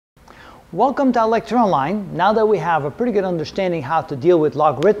Welcome to our lecture online. Now that we have a pretty good understanding how to deal with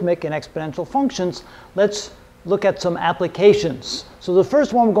logarithmic and exponential functions, let's look at some applications. So the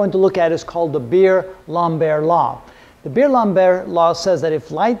first one we're going to look at is called the Beer-Lambert law. The Beer-Lambert law says that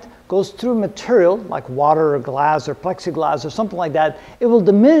if light goes through material like water or glass or plexiglass or something like that, it will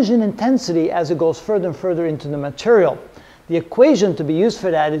diminish in intensity as it goes further and further into the material. The equation to be used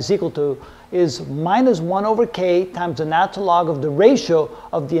for that is minus 1 over k times the natural log of the ratio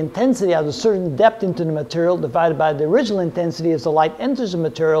of the intensity at a certain depth into the material divided by the original intensity as the light enters the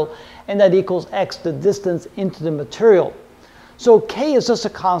material, and that equals x, the distance into the material. So k is just a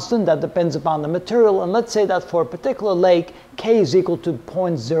constant that depends upon the material, and let's say that for a particular lake, k is equal to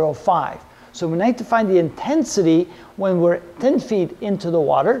 0.05. So we need to find the intensity when we're 10 feet into the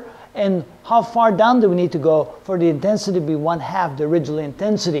water, and how far down do we need to go for the intensity to be 1/2 the original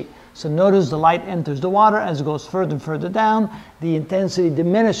intensity. So notice the light enters the water. As it goes further and further down, the intensity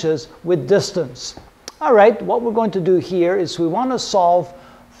diminishes with distance. All right, what we're going to do here is we want to solve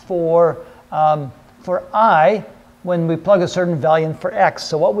for I when we plug a certain value in for x.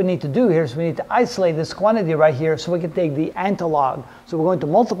 So what we need to do here is we need to isolate this quantity right here so we can take the analog. So we're going to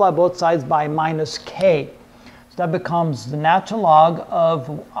multiply both sides by minus k. So that becomes the natural log of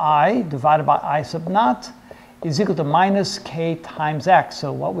I divided by I sub naught is equal to minus k times x.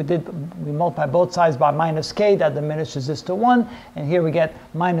 So what we did, we multiply both sides by minus k, that diminishes this to 1, and here we get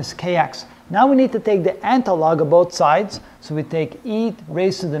minus kx. Now we need to take the analog of both sides, so we take e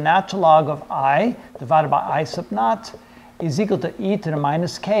raised to the natural log of I divided by I sub naught is equal to e to the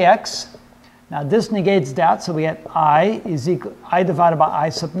minus kx. Now this negates that, so we get I divided by I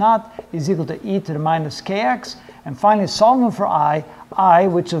sub naught is equal to e to the minus kx. And finally, solving for I,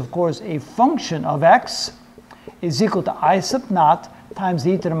 which is of course a function of x, is equal to I sub naught times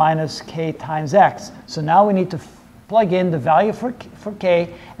e to the minus k times x. So now we need to plug in the value for k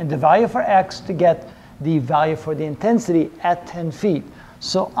and the value for x to get the value for the intensity at 10 feet.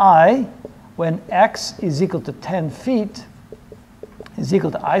 So I, when x is equal to 10 feet, is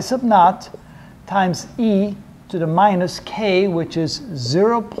equal to I sub naught times e to the minus k, which is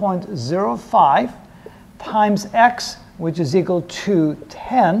 0.05, times x, which is equal to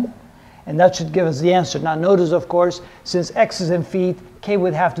 10. And that should give us the answer. Now notice, of course, since x is in feet, k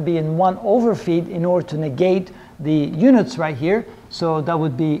would have to be in 1 over feet in order to negate the units right here. So that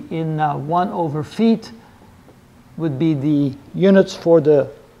would be in 1 over feet would be the units for the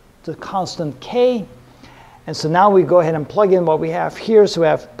constant k. And so now we go ahead and plug in what we have here. So we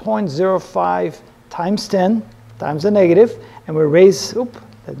have 0.05 times 10 times the negative. And we raise, let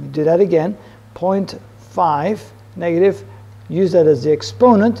me do that again, 0.5 negative. Use that as the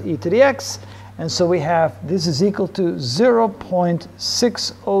exponent, e to the x, and so we have this is equal to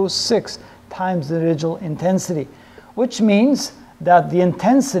 0.606 times the original intensity, which means that the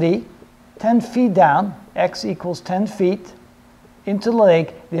intensity 10 feet down, x equals 10 feet into the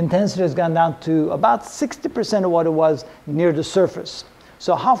lake, the intensity has gone down to about 60% of what it was near the surface.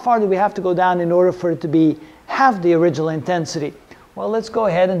 So how far do we have to go down in order for it to be half the original intensity? Well, let's go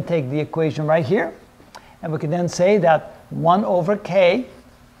ahead and take the equation right here, and we can then say that 1 over k,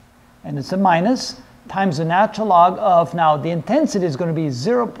 and it's a minus, times the natural log of, now the intensity is going to be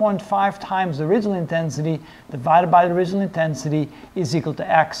 0.5 times the original intensity divided by the original intensity is equal to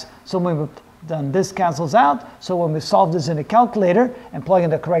x. So when we've done this, cancels out. So when we solve this in a calculator and plug in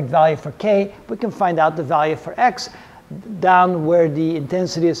the correct value for k, we can find out the value for x down where the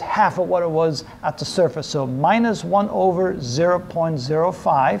intensity is half of what it was at the surface. So minus 1 over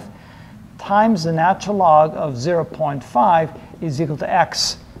 0.05 times the natural log of 0.5 is equal to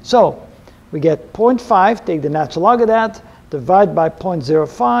x. So we get 0.5, take the natural log of that, divide by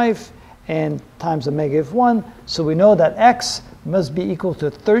 0.05, and times the negative 1. So we know that x must be equal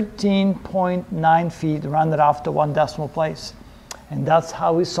to 13.9 feet, rounded off to 1 decimal place. And that's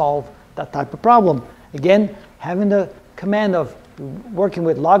how we solve that type of problem. Again, having the command of working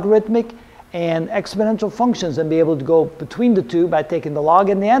with logarithmic and exponential functions and be able to go between the two by taking the log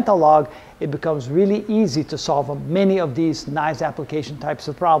and the analog, it becomes really easy to solve many of these nice application types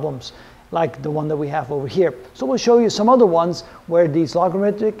of problems like the one that we have over here. So we'll show you some other ones where these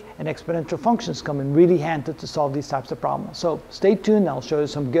logarithmic and exponential functions come in really handy to solve these types of problems. So stay tuned, I'll show you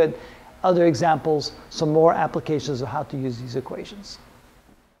some good other examples, some more applications of how to use these equations.